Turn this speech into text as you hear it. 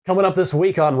Coming up this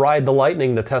week on Ride the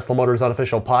Lightning, the Tesla Motors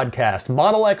unofficial podcast,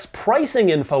 Model X pricing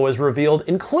info is revealed,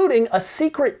 including a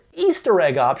secret Easter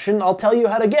egg option I'll tell you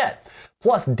how to get.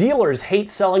 Plus, dealers hate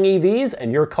selling EVs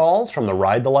and your calls from the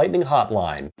Ride the Lightning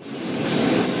hotline.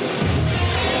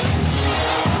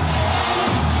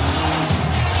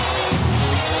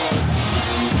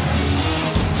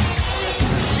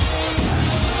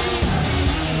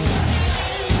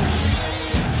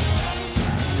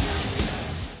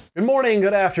 Good morning,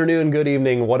 good afternoon, good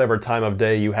evening, whatever time of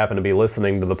day you happen to be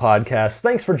listening to the podcast.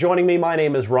 Thanks for joining me. My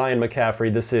name is Ryan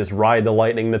McCaffrey. This is Ride the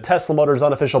Lightning, the Tesla Motors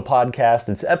unofficial podcast.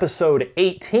 It's episode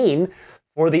 18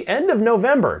 for the end of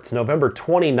November. It's November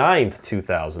 29th,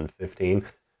 2015. A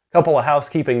couple of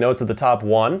housekeeping notes at the top.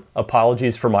 One,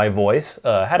 apologies for my voice.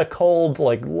 Had a cold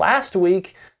like last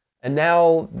week, and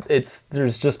now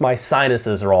there's just my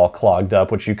sinuses are all clogged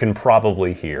up, which you can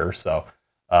probably hear. So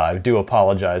I do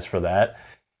apologize for that.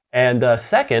 And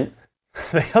second,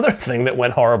 the other thing that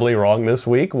went horribly wrong this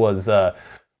week was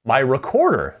my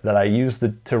recorder that I used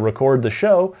to record the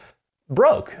show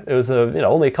broke. It was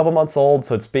only a couple months old,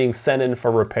 so it's being sent in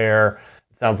for repair.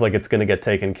 It sounds like it's going to get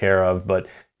taken care of, but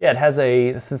yeah, it has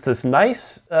this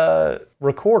nice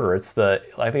recorder. It's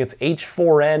I think it's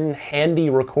H4n handy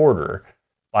recorder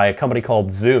by a company called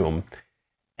Zoom,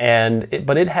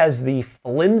 but it has the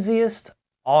flimsiest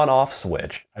on-off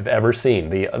switch I've ever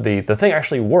seen. The thing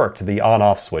actually worked. The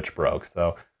on-off switch broke.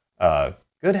 So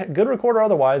good recorder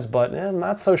otherwise, but I'm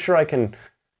not so sure I can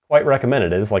quite recommend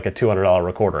it. It is like a $200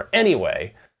 recorder.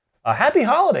 Anyway, happy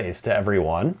holidays to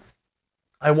everyone.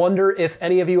 I wonder if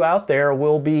any of you out there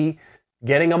will be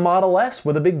getting a Model S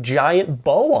with a big giant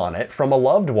bow on it from a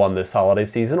loved one this holiday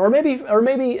season, or maybe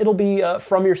it'll be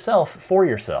from yourself for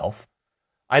yourself.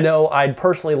 I know I'd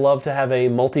personally love to have a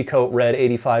multi-coat red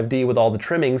 85D with all the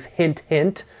trimmings. Hint,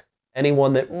 hint.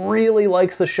 Anyone that really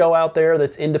likes the show out there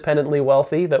that's independently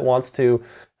wealthy, that wants to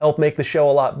help make the show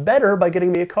a lot better by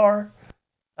getting me a car,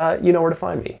 you know where to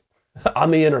find me.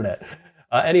 On the internet.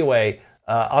 Anyway,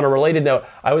 on a related note,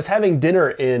 I was having dinner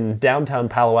in downtown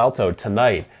Palo Alto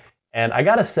tonight, and I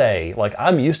gotta say,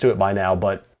 I'm used to it by now,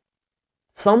 but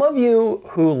some of you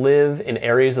who live in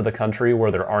areas of the country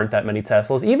where there aren't that many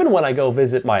Teslas, even when I go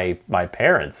visit my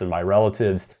parents and my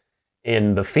relatives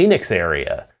in the Phoenix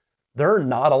area, there are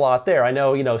not a lot there. I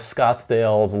know,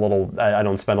 Scottsdale's a little, I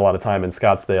don't spend a lot of time in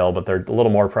Scottsdale, but they're a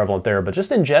little more prevalent there. But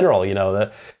just in general,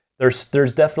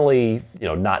 there's definitely,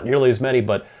 not nearly as many,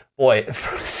 but boy,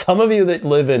 for some of you that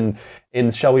live in,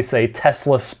 shall we say,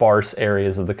 Tesla sparse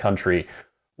areas of the country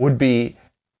would be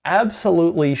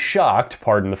absolutely shocked,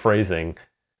 pardon the phrasing,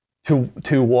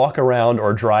 to walk around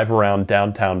or drive around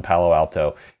downtown Palo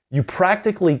Alto. You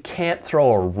practically can't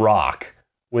throw a rock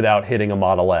without hitting a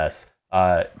Model S.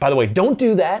 By the way, don't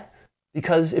do that,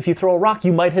 because if you throw a rock,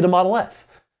 you might hit a Model S.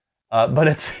 But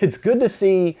it's good to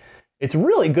see. It's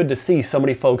really good to see so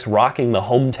many folks rocking the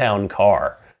hometown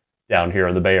car down here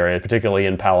in the Bay Area, particularly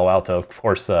in Palo Alto. Of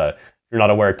course, if you're not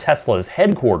aware, Tesla's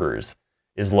headquarters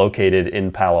is located in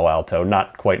Palo Alto,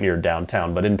 not quite near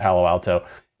downtown, but in Palo Alto.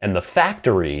 And the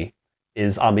factory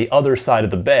is on the other side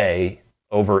of the bay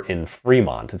over in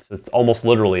Fremont. It's almost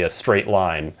literally a straight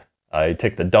line. You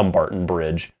take the Dumbarton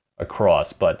Bridge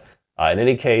across. But in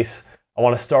any case, I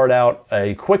want to start out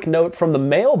a quick note from the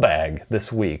mailbag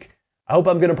this week. I hope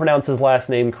I'm going to pronounce his last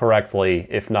name correctly.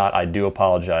 If not, I do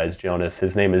apologize, Jonas.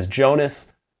 His name is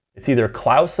Jonas. It's either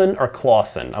Clausen or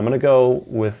Clausen. I'm going to go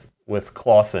with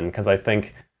Clausen, because I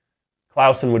think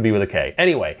Clausen would be with a K.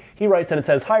 Anyway, he writes and it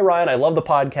says, "Hi Ryan, I love the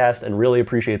podcast and really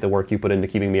appreciate the work you put into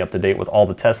keeping me up to date with all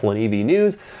the Tesla and EV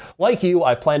news. Like you,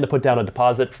 I plan to put down a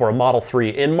deposit for a Model 3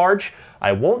 in March.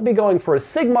 I won't be going for a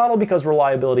SIG model because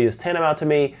reliability is tantamount to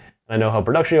me. I know how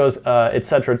production goes,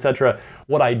 etc., etc.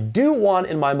 What I do want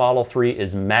in my Model 3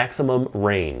 is maximum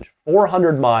range.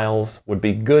 400 miles would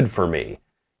be good for me.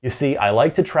 You see, I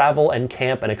like to travel and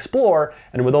camp and explore,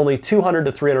 and with only 200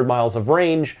 to 300 miles of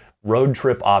range, road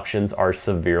trip options are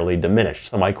severely diminished.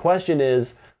 So my question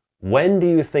is, when do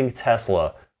you think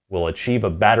Tesla will achieve a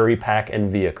battery pack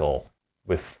and vehicle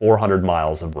with 400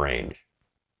 miles of range?"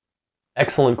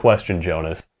 Excellent question,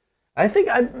 Jonas. I think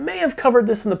I may have covered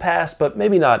this in the past, but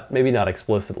maybe not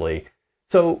explicitly.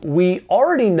 So we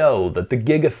already know that the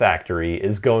Gigafactory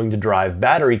is going to drive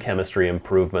battery chemistry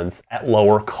improvements at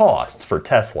lower costs for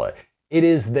Tesla. It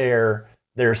is their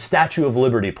Statue of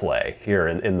Liberty play here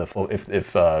in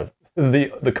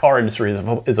the car industry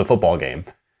is a football game.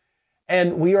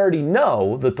 And we already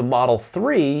know that the Model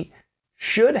 3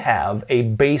 should have a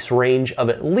base range of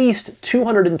at least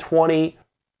 220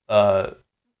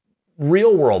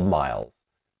 real world miles,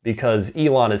 because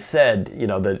Elon has said,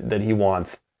 that he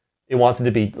wants It wants it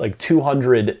to be like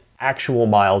 200 actual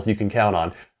miles you can count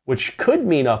on, which could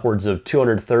mean upwards of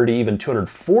 230, even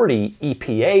 240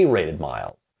 EPA rated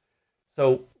miles.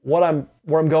 So where I'm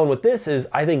going with this is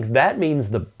I think that means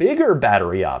the bigger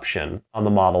battery option on the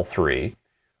Model 3,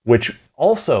 which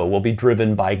also will be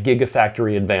driven by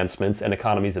gigafactory advancements and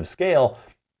economies of scale,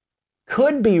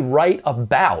 could be right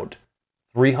about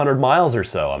 300 miles or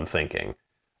so, I'm thinking.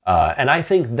 And I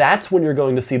think that's when you're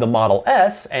going to see the Model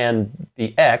S and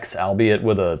the X, albeit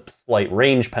with a slight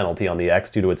range penalty on the X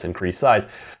due to its increased size.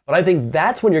 But I think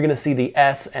that's when you're going to see the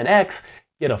S and X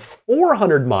get a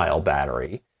 400-mile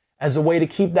battery as a way to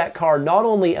keep that car not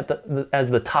only as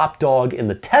the top dog in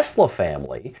the Tesla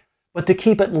family, but to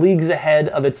keep it leagues ahead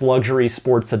of its luxury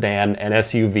sports sedan and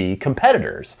SUV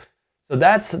competitors. So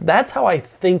that's how I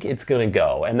think it's going to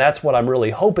go, and that's what I'm really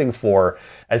hoping for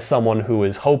as someone who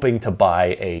is hoping to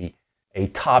buy a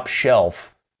top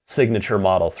shelf signature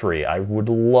Model 3. I would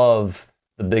love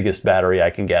the biggest battery I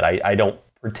can get. I don't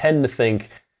pretend to think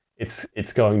it's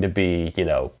going to be,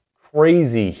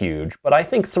 crazy huge, but I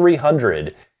think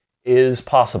 300 is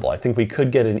possible. I think we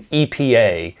could get an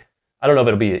EPA. I don't know if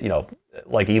it'll be,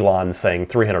 like Elon saying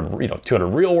 300, 200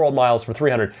 real world miles for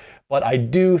 300, but I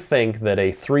do think that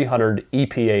a 300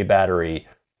 EPA battery,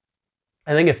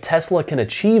 I think if Tesla can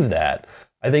achieve that,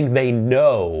 I think they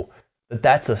know that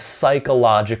that's a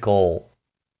psychological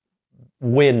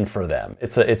win for them.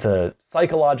 It's a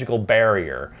psychological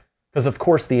barrier, because of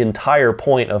course the entire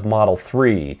point of Model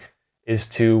 3 is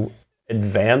to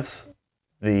advance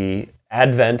the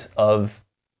advent of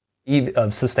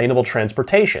sustainable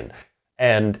transportation.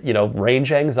 And,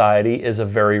 range anxiety is a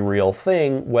very real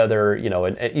thing, whether,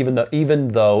 and even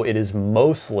though it is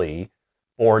mostly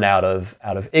born out of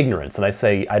ignorance. And I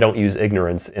say I don't use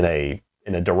ignorance in a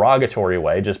derogatory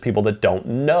way, just people that don't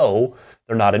know,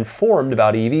 they're not informed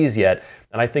about EVs yet.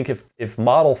 And I think if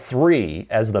Model 3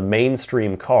 as the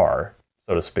mainstream car,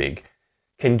 so to speak,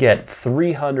 can get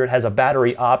 300, has a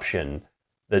battery option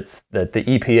that the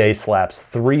EPA slaps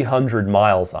 300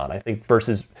 miles on, I think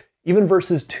versus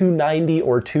 290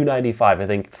 or 295, I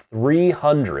think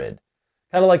 300,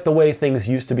 kind of like the way things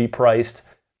used to be priced.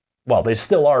 Well, they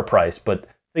still are priced, but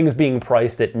things being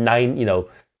priced at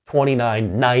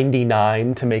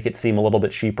 $29.99 to make it seem a little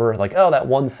bit cheaper. Like, oh, that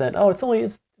 1 cent,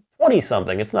 it's 20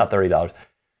 something, it's not $30.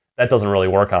 That doesn't really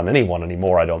work on anyone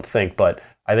anymore, I don't think. But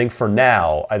I think for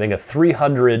now, I think a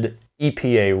 300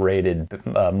 EPA rated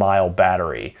mile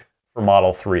battery for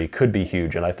Model 3 could be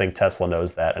huge, and I think Tesla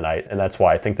knows that, and that's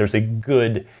why I think there's a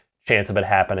good chance of it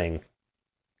happening,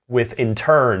 with in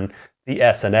turn the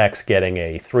S and X getting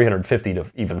a 350 to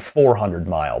even 400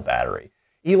 mile battery.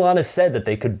 Elon has said that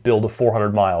they could build a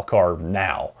 400 mile car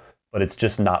now, but it's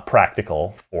just not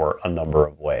practical for a number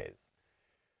of ways.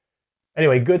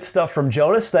 Anyway, good stuff from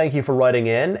Jonas. Thank you for writing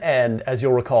in, and as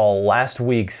you'll recall, last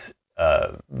week's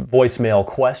voicemail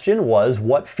question was,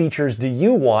 what features do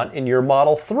you want in your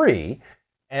Model 3?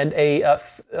 And we're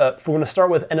going to start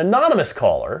with an anonymous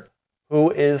caller who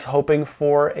is hoping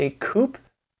for a coupe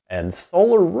and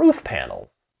solar roof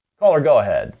panels. Caller, go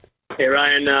ahead. Hey,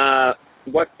 Ryan,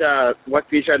 what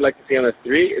feature I'd like to see on the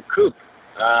 3? A coupe,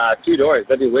 2 doors,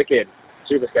 that'd be wicked,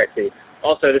 super sexy.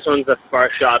 Also, this one's a far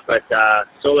shot, but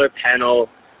solar panel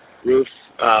roof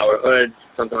or hood,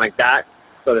 something like that,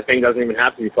 so the thing doesn't even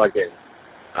have to be plugged in.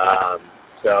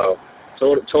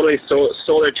 Totally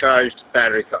solar charged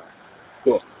battery car.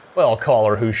 Cool. Well,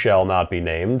 caller who shall not be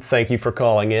named, thank you for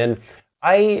calling in.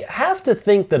 I have to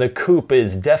think that a coupe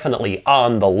is definitely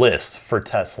on the list for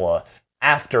Tesla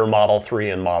after Model 3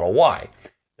 and Model Y.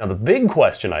 Now, the big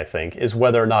question, I think, is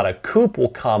whether or not a coupe will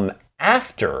come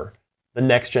after the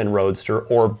next-gen Roadster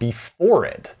or before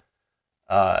it.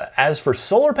 As for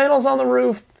solar panels on the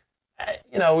roof,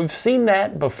 we've seen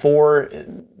that before.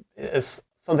 It's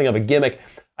something of a gimmick.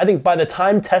 I think by the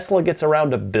time Tesla gets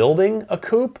around to building a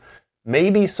coupe,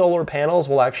 maybe solar panels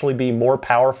will actually be more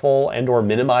powerful and or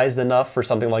minimized enough for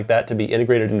something like that to be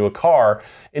integrated into a car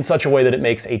in such a way that it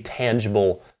makes a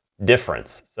tangible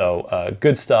difference. So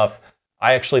good stuff.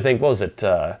 I actually think,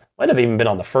 might have even been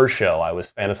on the first show, I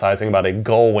was fantasizing about a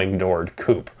gull-wing doored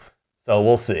coupe. So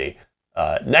we'll see.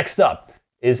 Next up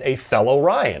is a fellow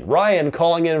Ryan. Ryan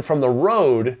calling in from the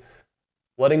road,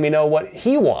 letting me know what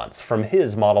he wants from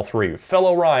his Model 3.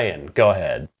 Fellow Ryan, go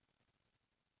ahead.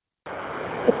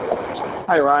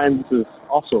 Hi, Ryan. This is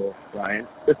also Ryan.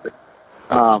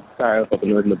 Sorry about the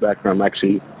noise in the background. I'm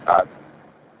actually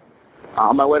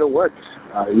on my way to work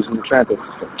using the transit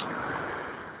system.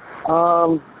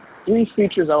 3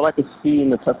 features I would like to see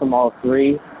in the Tesla Model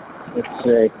 3. Let's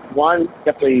say, 1,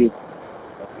 definitely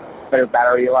better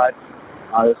battery life.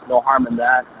 There's no harm in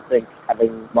that. I think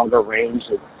having longer range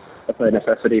is definitely a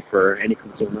necessity for any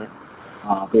consumer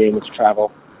being able to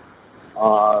travel.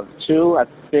 Two, I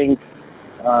think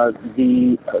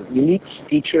the unique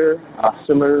feature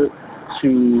similar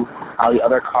to how the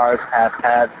other cars have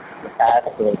had in the past,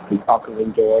 so the talking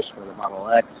indoors for the Model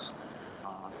X,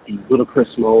 the ludicrous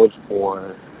mode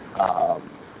for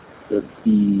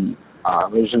the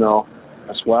original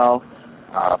as well.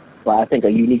 But I think a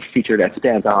unique feature that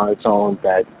stands out on its own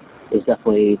that is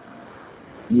definitely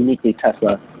uniquely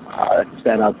Tesla to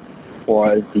stand out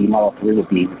for the Model 3 would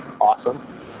be awesome.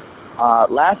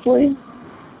 Lastly,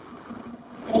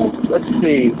 let's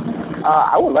see.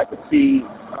 I would like to see,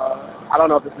 I don't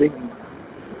know if this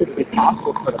is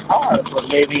possible for the car, but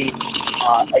maybe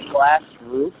a glass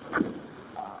roof.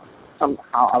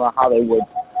 Somehow, I don't know how they would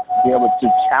be able to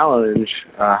challenge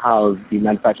how the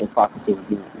manufacturing process is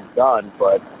done,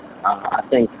 but I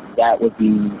think that would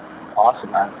be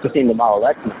awesome. Just seeing the Model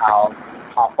X and how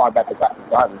far back the glass is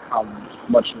done, and how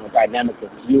much more dynamic the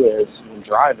view is when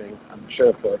driving. I'm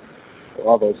sure for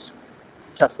all those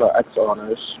Tesla X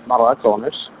owners, Model X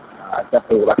owners, I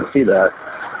definitely would like to see that.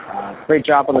 Great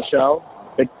job on the show.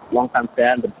 Big, long-time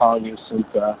fan. Been following you since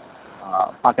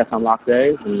Podcast Unlocked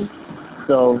days, and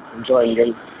still enjoying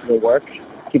your work.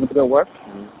 Keep up the good work.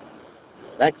 And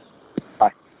thanks.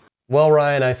 Bye. Well,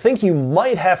 Ryan, I think you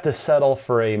might have to settle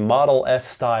for a Model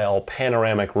S-style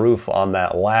panoramic roof on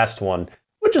that last one,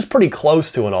 which is pretty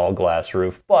close to an all-glass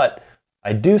roof, but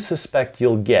I do suspect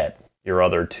you'll get your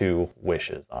other two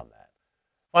wishes on that.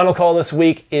 Final call this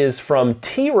week is from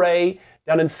T-Ray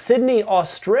down in Sydney,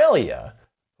 Australia,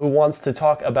 who wants to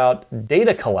talk about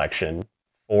data collection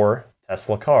for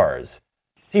Tesla cars.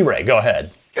 T-Ray, go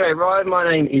ahead. G'day, Ryan. My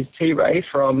name is T-Ray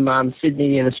from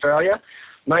Sydney in Australia.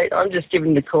 Mate, I'm just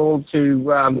giving the call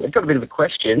to, I've got a bit of a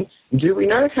question. Do we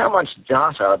know how much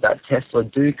data that Tesla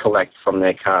do collect from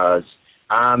their cars?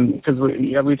 Because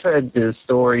we've heard the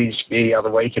stories the other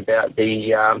week about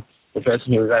the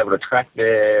person who was able to track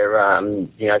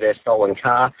their stolen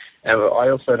car. And I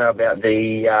also know about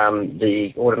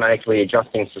the automatically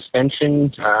adjusting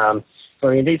suspension.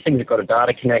 So these things have got a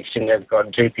data connection. They've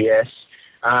got GPS.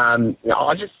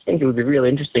 I just think it would be really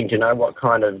interesting to know what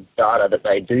kind of data that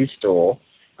they do store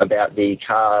about the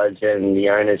cars and the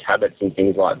owners' habits and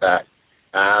things like that.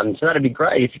 So that'd be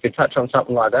great if you could touch on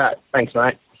something like that. Thanks,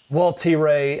 mate. Well,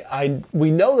 T-Ray,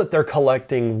 we know that they're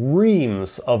collecting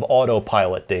reams of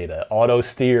autopilot data, auto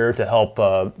steer to help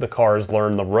the cars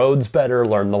learn the roads better,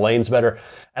 learn the lanes better.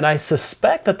 And I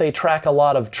suspect that they track a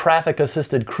lot of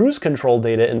traffic-assisted cruise control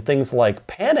data in things like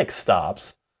panic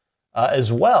stops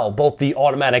as well, both the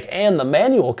automatic and the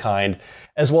manual kind,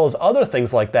 as well as other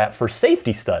things like that for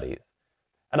safety studies.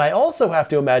 And I also have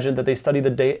to imagine that they study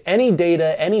any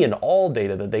and all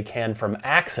data that they can from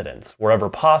accidents wherever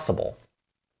possible.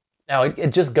 Now, it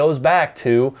just goes back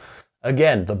to,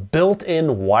 again, the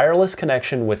built-in wireless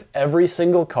connection with every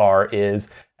single car is,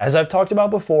 as I've talked about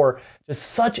before, just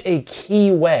such a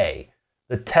key way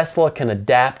that Tesla can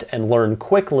adapt and learn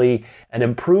quickly and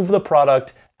improve the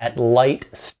product at light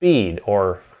speed,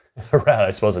 or rather,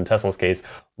 I suppose in Tesla's case,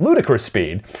 ludicrous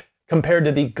speed, compared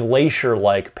to the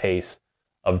glacier-like pace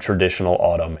of traditional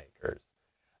automakers.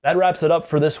 That wraps it up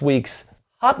for this week's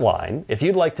hotline. If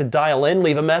you'd like to dial in,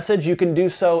 leave a message, you can do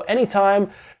so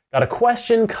anytime. Got a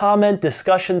question, comment,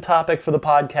 discussion topic for the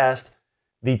podcast?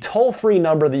 The toll-free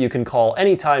number that you can call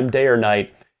anytime, day or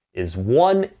night, is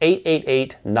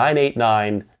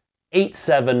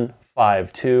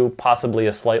 1-888-989-8752. Possibly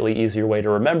a slightly easier way to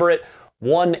remember it.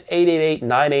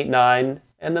 1-888-989,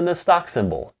 and then the stock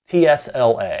symbol,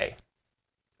 TSLA.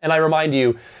 And I remind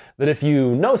you that if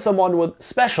you know someone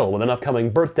special with an upcoming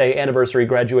birthday, anniversary,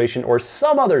 graduation, or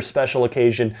some other special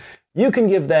occasion, you can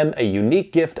give them a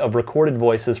unique gift of recorded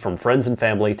voices from friends and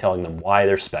family telling them why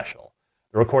they're special.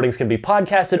 The recordings can be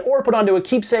podcasted or put onto a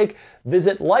keepsake.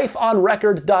 Visit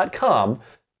lifeonrecord.com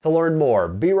to learn more.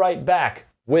 Be right back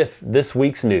with this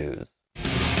week's news.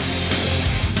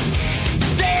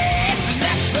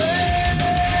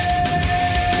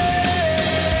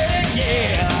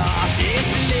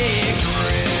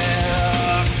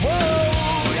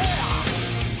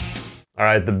 All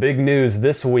right, the big news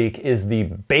this week is the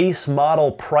base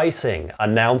model pricing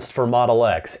announced for Model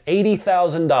X.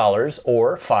 $80,000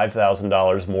 or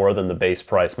 $5,000 more than the base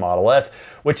price Model S,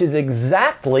 which is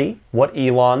exactly what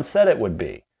Elon said it would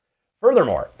be.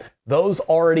 Furthermore, those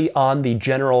already on the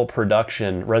general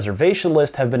production reservation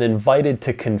list have been invited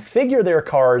to configure their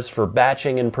cars for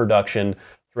batching and production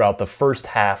throughout the first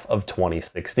half of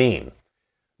 2016.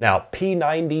 Now,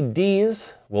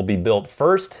 P90Ds will be built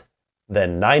first,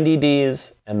 then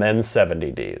 90Ds, and then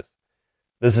 70Ds.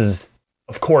 This is,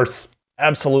 of course,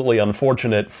 absolutely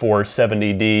unfortunate for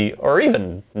 70D or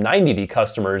even 90D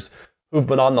customers who've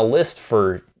been on the list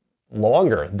for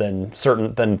longer than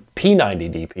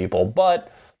P90D people,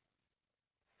 but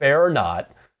fair or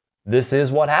not, this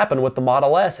is what happened with the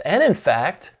Model S, and in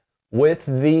fact, with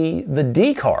the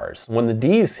D cars. When the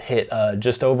Ds hit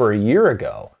just over a year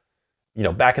ago,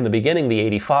 back in the beginning, the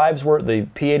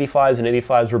P85s and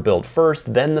 85s were built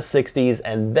first, then the 60s,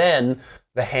 and then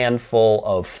the handful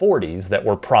of 40s that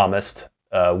were promised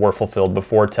were fulfilled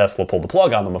before Tesla pulled the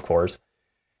plug on them, of course.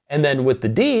 And then with the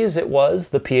Ds, it was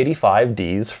the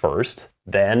P85Ds first,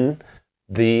 then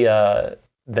the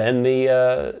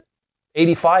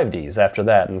 85Ds after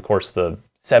that, and of course the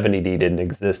 70D didn't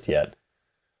exist yet.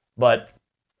 But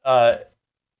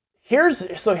here's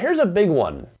a big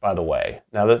one, by the way.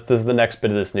 Now this is the next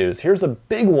bit of this news. Here's a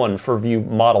big one for you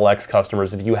Model X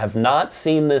customers. If you have not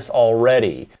seen this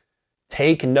already,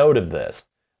 take note of this.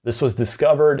 This was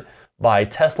discovered by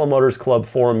Tesla Motors Club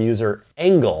forum user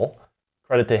Engel,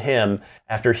 credit to him,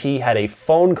 after he had a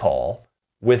phone call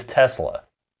with Tesla.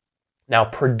 Now,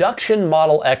 production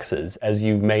Model X's, as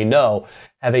you may know,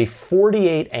 have a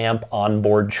 48 amp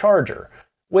onboard charger,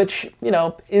 which,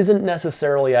 isn't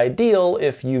necessarily ideal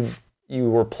if you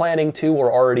were planning to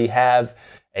or already have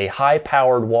a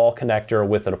high-powered wall connector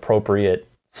with an appropriate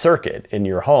circuit in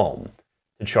your home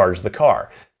to charge the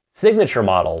car. Signature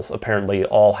models apparently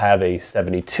all have a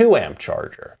 72 amp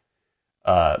charger,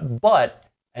 but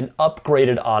an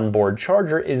upgraded onboard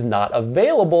charger is not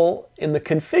available in the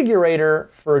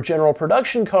configurator for general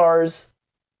production cars,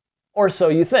 or so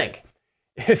you think.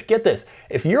 Get this,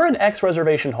 if you're an X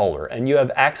reservation holder and you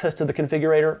have access to the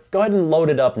configurator, go ahead and load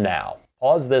it up now.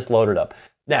 Pause this, load it up.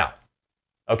 Now,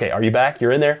 okay, are you back?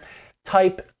 You're in there?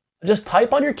 Just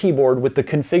type on your keyboard with the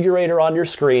configurator on your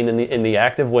screen in the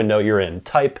active window you're in.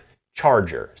 Type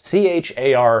charger,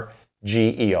 CHARGER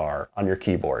on your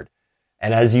keyboard.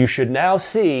 And as you should now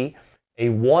see, a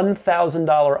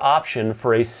 $1,000 option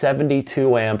for a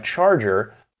 72 amp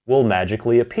charger will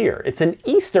magically appear. It's an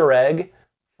Easter egg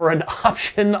for an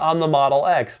option on the Model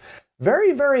X.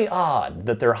 Very, very odd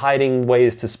that they're hiding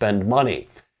ways to spend money.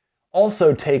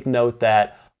 Also take note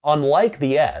that, unlike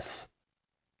the S,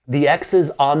 the X's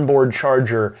onboard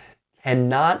charger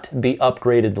cannot be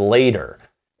upgraded later.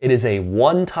 It is a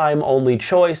one-time only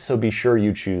choice, so be sure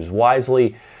you choose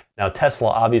wisely. Now, Tesla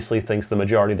obviously thinks the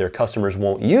majority of their customers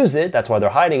won't use it. That's why they're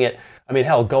hiding it. I mean,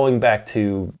 hell, going back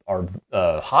to our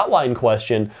hotline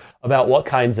question about what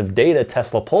kinds of data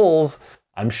Tesla pulls,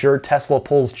 I'm sure Tesla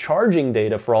pulls charging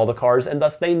data for all the cars, and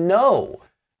thus they know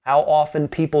how often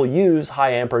people use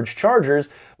high amperage chargers,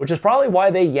 which is probably why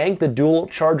they yanked the dual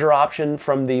charger option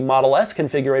from the Model S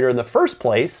configurator in the first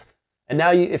place. And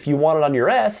now if you want it on your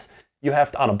S, you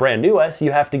have to, on a brand new S,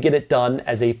 you have to get it done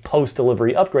as a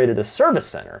post-delivery upgrade at a service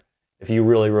center if you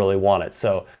really, really want it.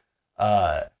 So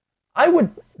I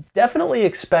would definitely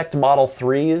expect Model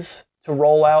 3s to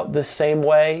roll out this same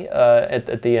way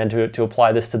at the end to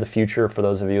apply this to the future for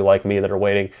those of you like me that are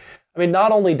waiting. I mean,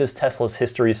 not only does Tesla's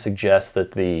history suggest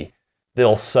that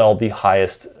they'll sell the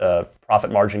highest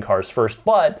profit margin cars first,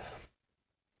 but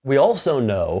we also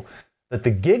know that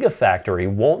the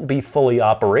Gigafactory won't be fully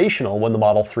operational when the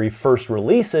Model 3 first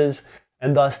releases,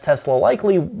 and thus Tesla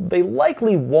likely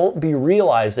won't be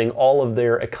realizing all of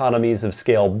their economies of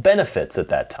scale benefits at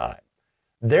that time.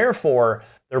 Therefore,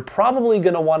 they're probably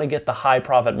going to want to get the high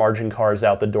profit margin cars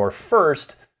out the door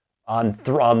first on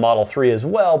Model 3 as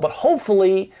well, but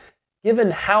hopefully,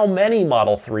 given how many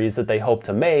Model 3s that they hope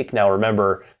to make, now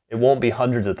remember, it won't be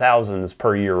hundreds of thousands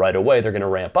per year right away, they're going to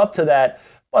ramp up to that,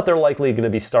 but they're likely going to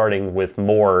be starting with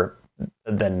more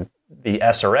than the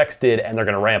S or X did, and they're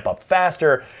going to ramp up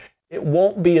faster. It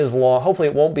won't be as long, hopefully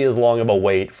it won't be as long of a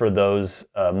wait for those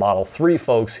Model 3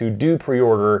 folks who do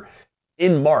pre-order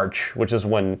in March, which is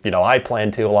when, I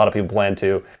plan to, a lot of people plan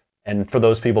to, and for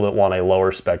those people that want a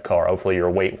lower spec car, hopefully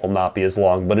your wait will not be as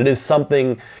long, but it is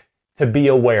something to be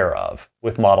aware of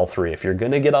with Model 3. If you're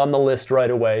going to get on the list right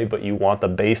away, but you want the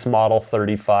base model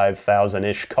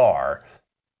 35,000-ish car,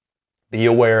 be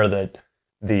aware that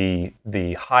the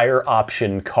higher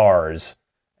option cars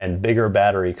and bigger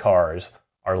battery cars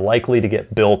are likely to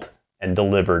get built and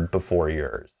delivered before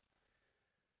yours.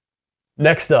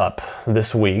 Next up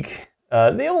this week,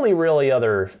 the only really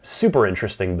other super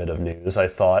interesting bit of news, I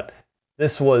thought,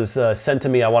 this was sent to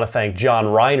me. I want to thank John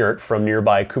Reinert from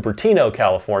nearby Cupertino,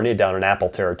 California, down in Apple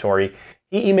territory.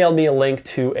 He emailed me a link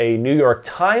to a New York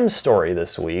Times story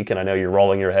this week, and I know you're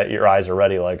rolling your eyes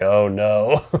already like, oh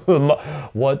no,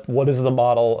 what is the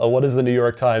model? What has the New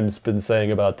York Times been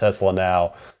saying about Tesla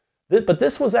now? But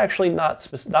this was actually not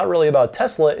really about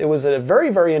Tesla. It was a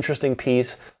very, very interesting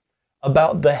piece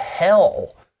about the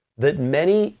hell that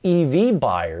many EV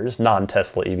buyers,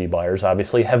 non-Tesla EV buyers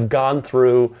obviously, have gone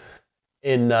through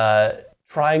in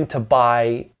trying to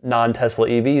buy non-Tesla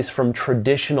EVs from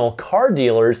traditional car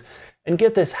dealers. And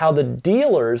get this, how the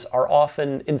dealers are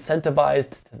often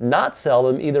incentivized to not sell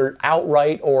them either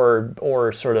outright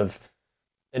or sort of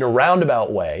in a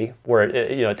roundabout way, where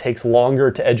it takes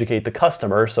longer to educate the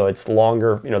customer, so it's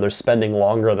longer, they're spending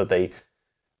longer that they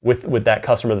with that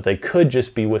customer that they could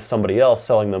just be with somebody else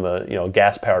selling them a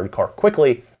gas-powered car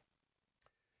quickly.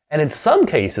 And in some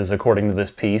cases, according to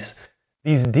this piece,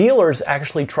 these dealers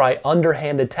actually try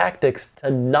underhanded tactics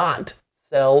to not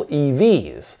sell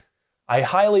EVs. I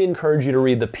highly encourage you to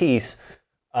read the piece.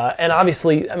 And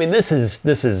obviously, I mean, this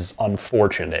is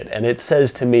unfortunate, and it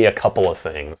says to me a couple of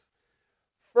things.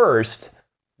 First,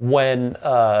 when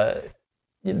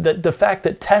the fact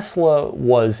that Tesla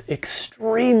was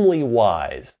extremely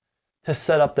wise to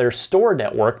set up their store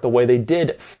network the way they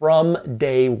did from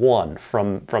day one,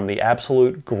 from the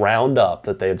absolute ground up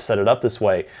that they have set it up this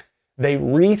way. They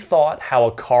rethought how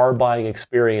a car buying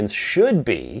experience should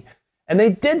be, and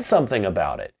they did something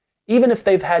about it. Even if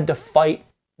they've had to fight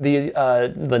the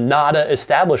NADA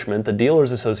establishment, the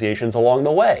dealers associations along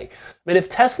the way. I mean, if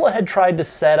Tesla had tried to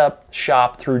set up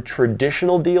shop through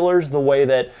traditional dealers the way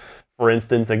that, for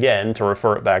instance, again, to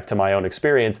refer it back to my own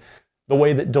experience, the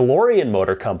way that DeLorean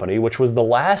Motor Company, which was the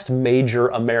last major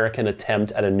American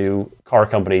attempt at a new car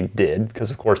company, did,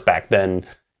 because of course back then,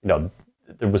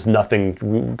 there was nothing,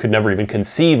 we could never even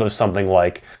conceive of something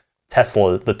like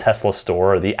Tesla, the Tesla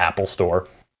store or the Apple store.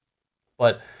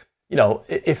 But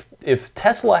if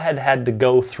Tesla had to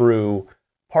go through,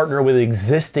 partner with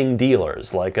existing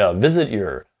dealers, like visit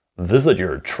your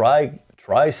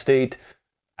tri-state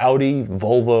Audi,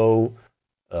 Volvo,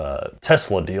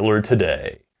 Tesla dealer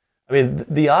today. I mean,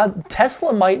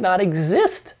 Tesla might not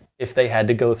exist if they had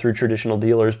to go through traditional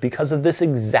dealers because of this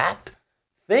exact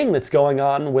thing that's going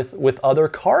on with other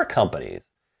car companies.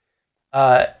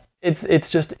 It's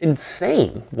just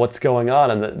insane what's going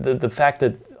on, and the fact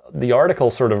that the article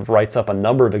sort of writes up a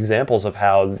number of examples of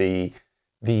how the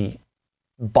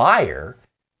buyer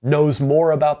knows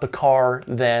more about the car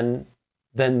than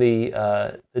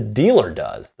the dealer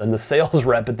does, than the sales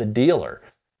rep at the dealer.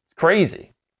 It's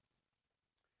crazy.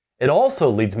 It also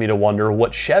leads me to wonder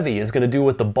what Chevy is going to do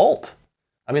with the Bolt.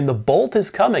 I mean, the Bolt is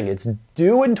coming. It's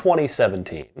due in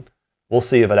 2017. We'll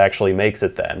see if it actually makes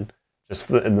it then,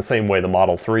 just in the same way the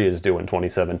Model 3 is due in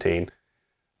 2017.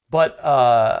 But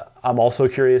I'm also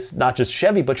curious, not just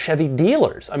Chevy, but Chevy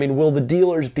dealers. I mean, will the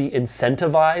dealers be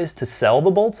incentivized to sell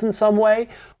the Bolts in some way?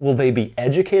 Will they be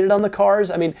educated on the cars?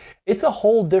 I mean, it's a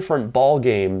whole different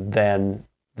ballgame than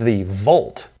the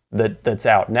Volt that's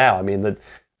out now. I mean,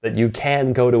 that you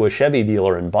can go to a Chevy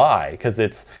dealer and buy, because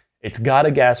it's got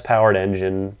a gas-powered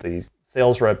engine. The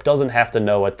sales rep doesn't have to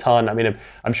know a ton. I mean,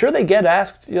 I'm sure they get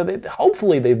asked,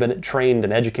 hopefully they've been trained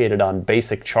and educated on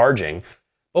basic charging.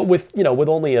 But with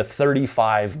only a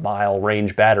 35-mile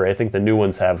range battery, I think the new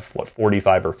ones have,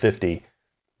 45 or 50.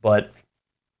 But,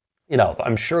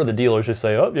 I'm sure the dealers just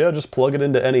say, oh, yeah, just plug it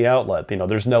into any outlet.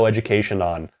 There's no education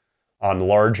on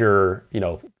larger,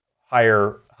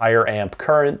 higher amp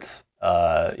currents,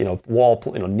 NEMA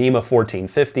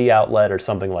 1450 outlet or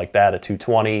something like that, a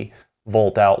 220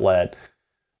 volt outlet.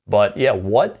 But yeah,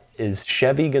 what is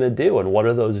Chevy going to do? And what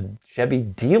are those Chevy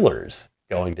dealers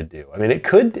going to do? I mean,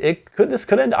 this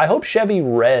could end. I hope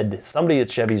somebody at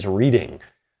Chevy's reading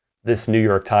this New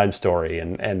York Times story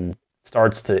and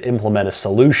starts to implement a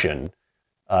solution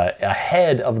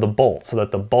ahead of the Bolt, so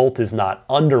that the Bolt is not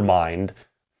undermined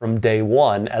from day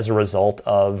one as a result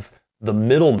of the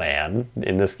middleman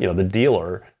in this, the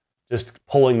dealer, just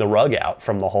pulling the rug out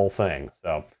from the whole thing.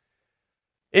 So,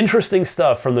 interesting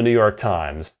stuff from the New York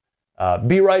Times.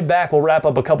 Be right back. We'll wrap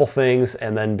up a couple things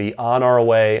and then be on our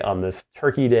way on this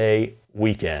Turkey Day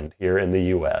weekend here in the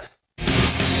U.S.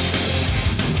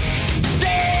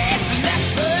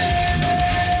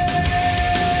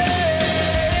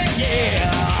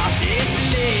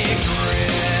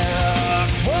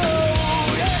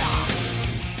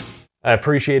 I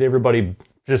appreciate everybody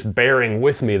just bearing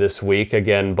with me this week,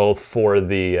 again, both for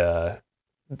the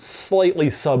slightly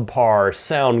subpar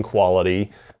sound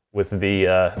quality with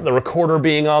the recorder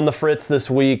being on the fritz this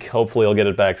week. Hopefully I'll get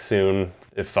it back soon,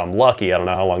 if I'm lucky. I don't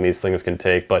know how long these things can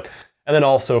take, and then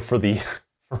also for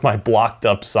my blocked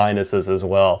up sinuses as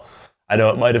well. I know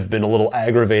it might have been a little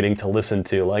aggravating to listen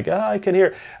to, like, I can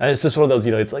hear, and it's just one of those,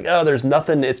 it's like, there's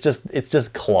nothing, it's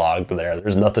just clogged there.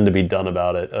 There's nothing to be done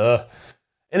about it.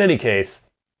 In any case,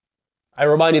 I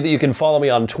remind you that you can follow me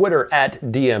on Twitter at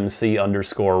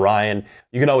DMC_Ryan.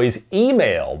 You can always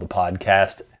email the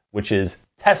podcast, which is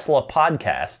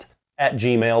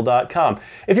teslapodcast@gmail.com.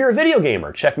 If you're a video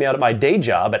gamer, check me out at my day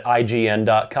job at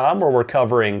ign.com, where we're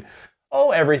covering,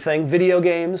 everything, video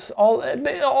games, all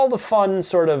the fun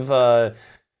sort of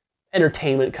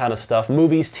entertainment kind of stuff,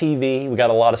 movies, TV. We got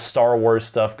a lot of Star Wars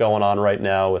stuff going on right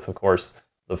now with, of course,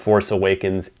 The Force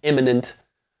Awakens imminent.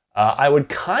 I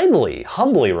would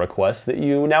humbly request that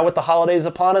you, now with the holidays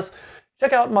upon us,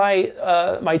 check out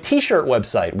my t-shirt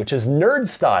website, which is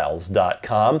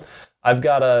nerdstyles.com. I've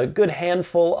got a good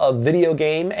handful of video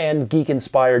game and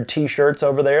geek-inspired t-shirts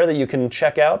over there that you can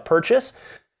check out, purchase.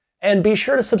 And be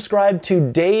sure to subscribe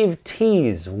to Dave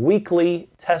T's weekly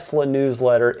Tesla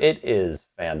newsletter. It is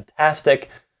fantastic.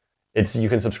 You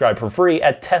can subscribe for free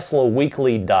at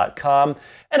teslaweekly.com.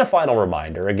 And a final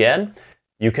reminder, again,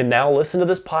 you can now listen to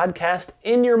this podcast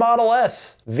in your Model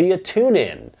S via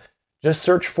TuneIn. Just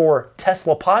search for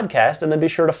Tesla Podcast and then be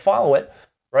sure to follow it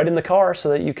right in the car so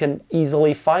that you can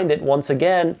easily find it once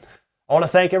again. I want to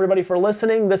thank everybody for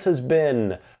listening. This has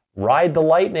been Ride the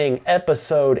Lightning,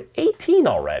 episode 18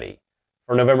 already,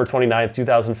 for November 29th,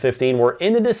 2015. We're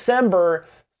into December,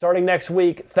 starting next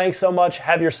week. Thanks so much.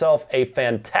 Have yourself a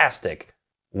fantastic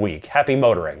week. Happy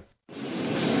motoring.